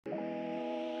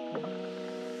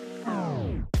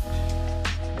One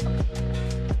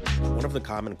of the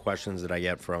common questions that I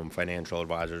get from financial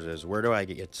advisors is, where do I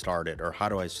get started, or how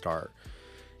do I start?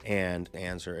 And the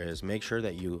answer is, make sure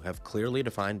that you have clearly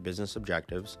defined business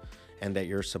objectives and that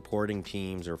your supporting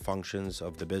teams or functions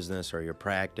of the business or your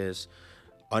practice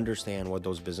understand what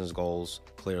those business goals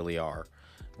clearly are.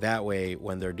 That way,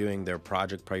 when they're doing their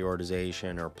project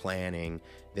prioritization or planning,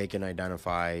 they can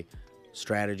identify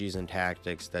strategies and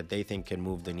tactics that they think can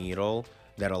move the needle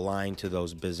that align to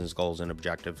those business goals and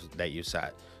objectives that you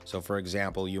set. So for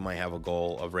example, you might have a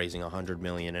goal of raising 100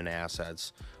 million in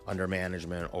assets under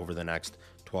management over the next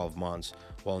 12 months.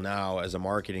 Well, now as a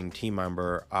marketing team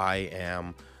member, I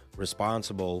am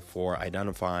responsible for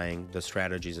identifying the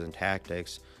strategies and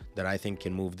tactics that I think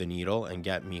can move the needle and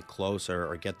get me closer,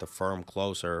 or get the firm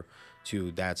closer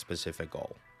to that specific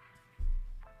goal.